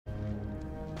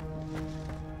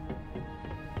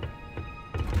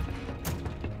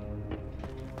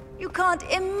can't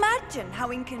imagine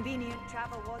how inconvenient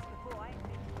travel was before I...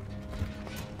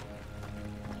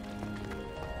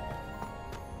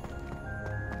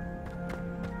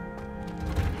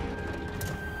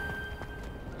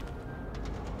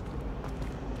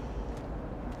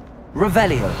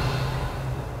 Revelio.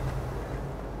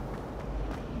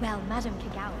 Well, Madame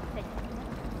Kagawa said...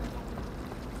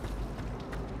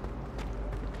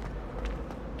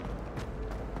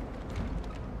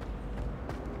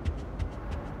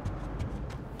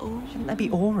 Shouldn't there be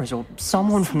auras or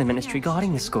someone from the Ministry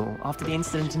guarding the school after the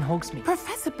incident in Hogsmeade?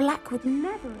 Professor Black would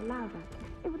never allow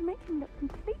that. It would make him look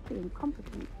completely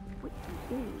incompetent, which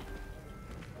he is.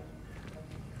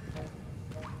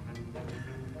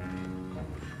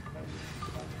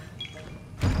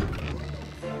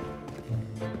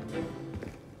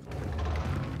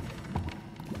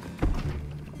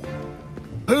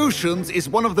 Potions is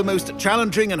one of the most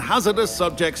challenging and hazardous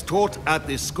subjects taught at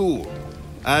this school.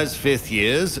 As fifth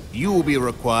years, you will be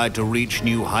required to reach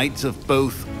new heights of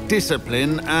both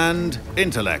discipline and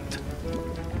intellect.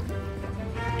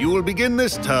 You will begin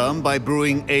this term by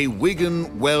brewing a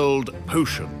Wigan-Weld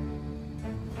potion.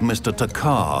 Mr.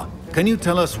 Takar, can you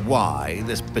tell us why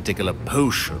this particular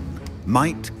potion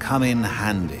might come in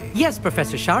handy? Yes,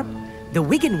 Professor Sharp. The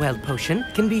Wigan-Weld potion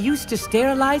can be used to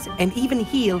sterilize and even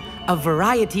heal a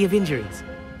variety of injuries.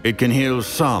 It can heal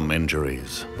some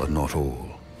injuries, but not all.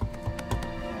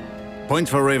 Points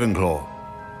for Ravenclaw.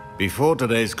 Before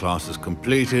today's class is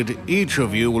completed, each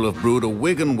of you will have brewed a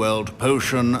Wigan-Weld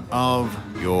potion of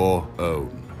your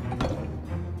own.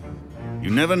 You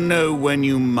never know when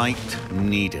you might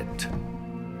need it.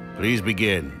 Please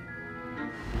begin.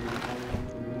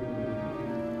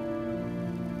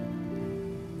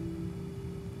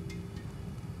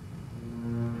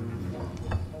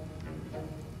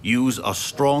 Use a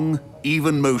strong,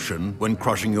 even motion when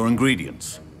crushing your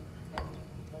ingredients.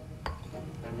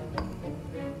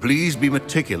 Please be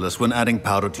meticulous when adding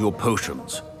powder to your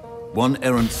potions. One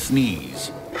errant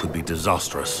sneeze could be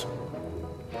disastrous.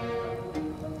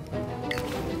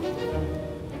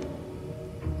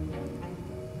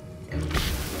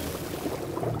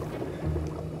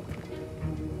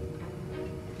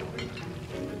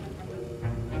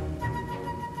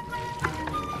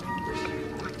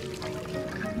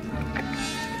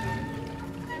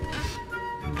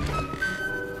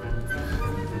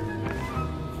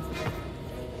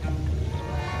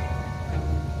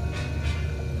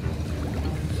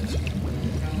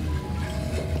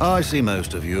 I see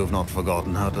most of you have not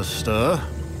forgotten how to stir.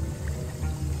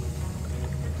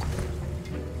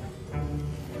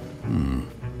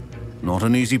 Not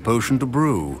an easy potion to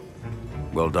brew.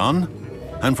 Well done.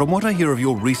 And from what I hear of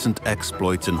your recent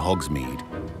exploits in Hogsmeade,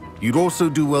 you'd also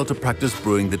do well to practice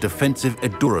brewing the defensive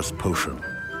Edurus potion.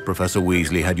 Professor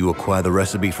Weasley had you acquire the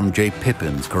recipe from J.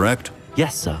 Pippin's, correct?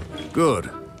 Yes, sir.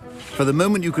 Good. For the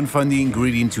moment, you can find the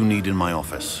ingredients you need in my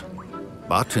office.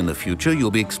 But in the future, you'll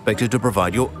be expected to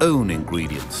provide your own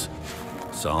ingredients.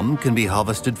 Some can be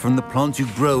harvested from the plants you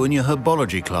grow in your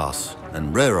herbology class,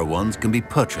 and rarer ones can be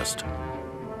purchased.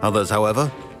 Others, however,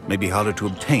 may be harder to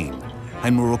obtain,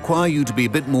 and will require you to be a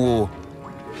bit more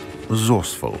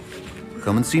resourceful.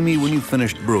 Come and see me when you've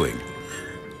finished brewing,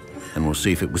 and we'll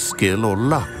see if it was skill or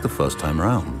luck the first time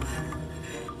round.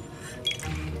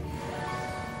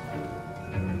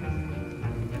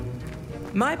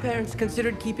 My parents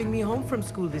considered keeping me home from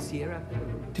school this year.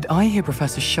 Did I hear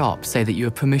Professor Sharp say that you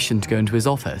have permission to go into his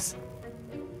office?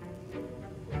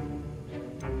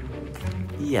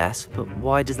 Yes, but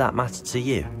why does that matter to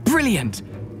you? Brilliant!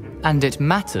 And it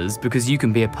matters because you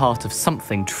can be a part of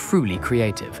something truly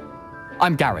creative.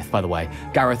 I'm Gareth, by the way.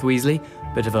 Gareth Weasley.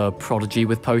 Bit of a prodigy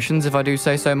with potions, if I do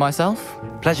say so myself.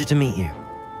 Pleasure to meet you.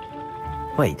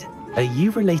 Wait, are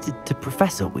you related to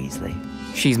Professor Weasley?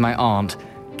 She's my aunt.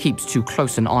 Keeps too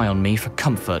close an eye on me for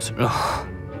comfort. Ugh.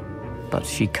 But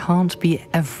she can't be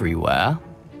everywhere.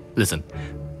 Listen,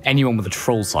 anyone with a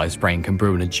troll-sized brain can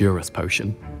brew an Edurus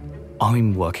potion.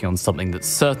 I'm working on something that's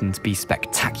certain to be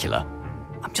spectacular.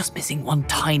 I'm just missing one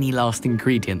tiny last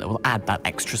ingredient that will add that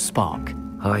extra spark.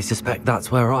 I suspect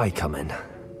that's where I come in.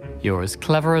 You're as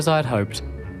clever as I'd hoped.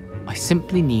 I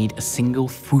simply need a single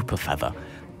Fwooper feather.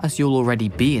 As you'll already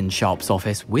be in Sharp's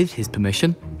office with his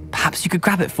permission, perhaps you could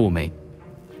grab it for me.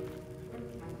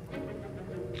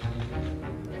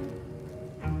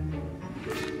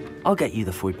 I'll get you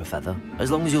the Fwooper feather,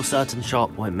 as long as you're certain Sharp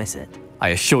won't miss it. I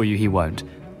assure you he won't.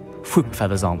 Fwooper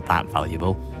feathers aren't that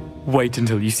valuable. Wait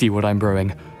until you see what I'm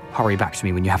brewing. Hurry back to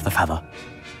me when you have the feather.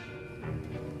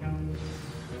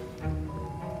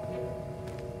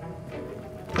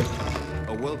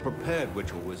 A well-prepared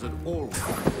witch or wizard always...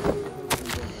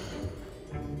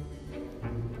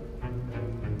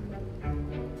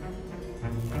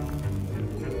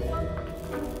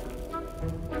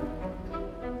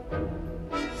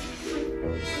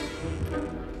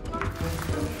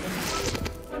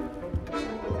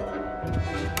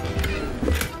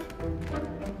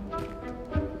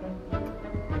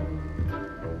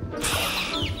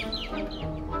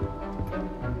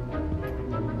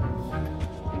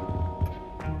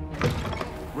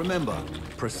 Remember,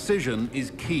 precision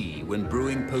is key when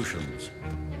brewing potions.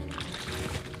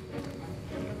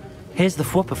 Here's the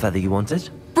Fwooper feather you wanted.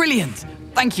 Brilliant!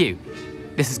 Thank you!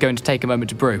 This is going to take a moment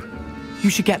to brew. You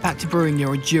should get back to brewing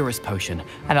your Endurus potion,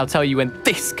 and I'll tell you when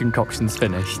this concoction's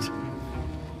finished.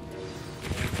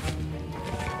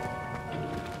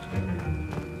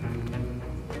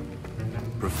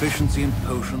 Proficiency in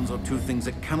potions are two things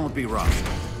that cannot be rushed.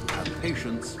 Have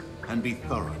patience and be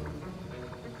thorough.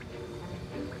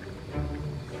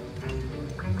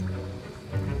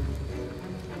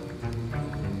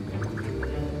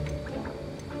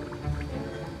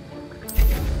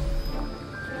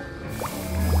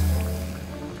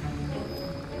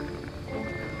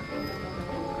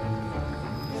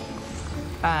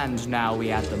 And now we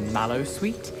add the mallow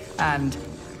sweet, and...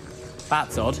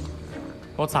 That's odd.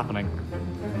 What's happening?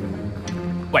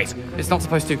 Wait, it's not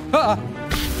supposed to... Ah!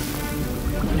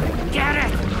 Get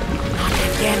it! Not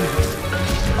again!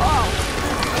 Oh!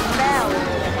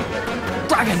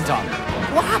 Dragon Dung!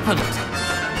 What happened?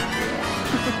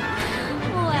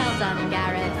 Well done,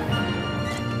 Gareth.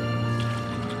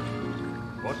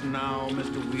 What now,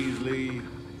 Mr. Weasley?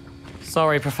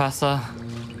 Sorry, Professor.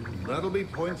 That'll be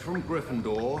points from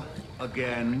Gryffindor.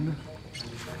 Again.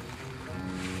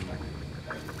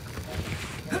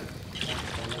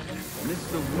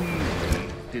 Mr.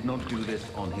 Weasley did not do this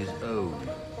on his own.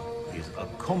 His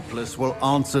accomplice will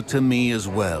answer to me as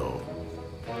well.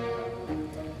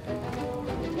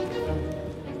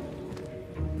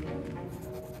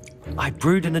 I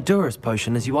brewed an Endurus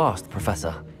potion as you asked,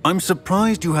 Professor. I'm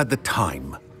surprised you had the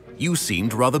time. You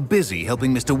seemed rather busy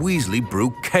helping Mr. Weasley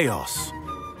brew chaos.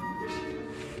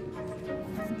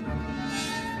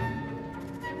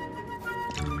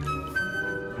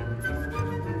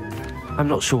 I'm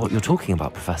not sure what you're talking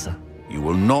about, Professor. You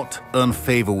will not earn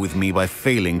favor with me by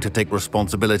failing to take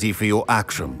responsibility for your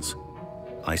actions.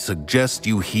 I suggest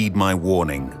you heed my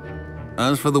warning.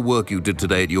 As for the work you did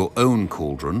today at your own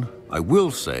cauldron, I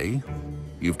will say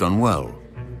you've done well.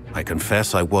 I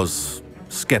confess I was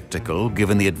skeptical,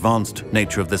 given the advanced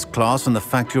nature of this class and the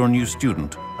fact you're a new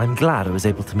student. I'm glad I was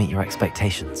able to meet your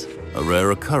expectations. A rare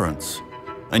occurrence.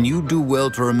 And you do well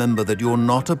to remember that you're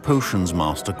not a potions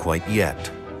master quite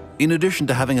yet. In addition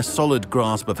to having a solid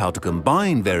grasp of how to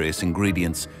combine various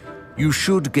ingredients, you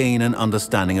should gain an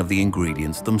understanding of the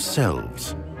ingredients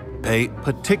themselves. Pay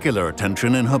particular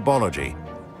attention in herbology.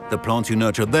 The plants you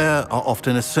nurture there are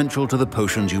often essential to the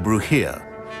potions you brew here.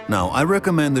 Now, I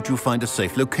recommend that you find a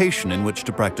safe location in which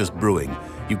to practice brewing.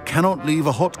 You cannot leave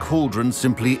a hot cauldron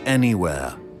simply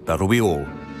anywhere. That'll be all.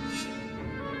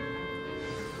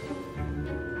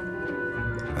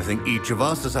 I think each of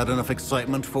us has had enough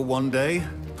excitement for one day.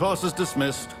 Class is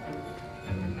dismissed.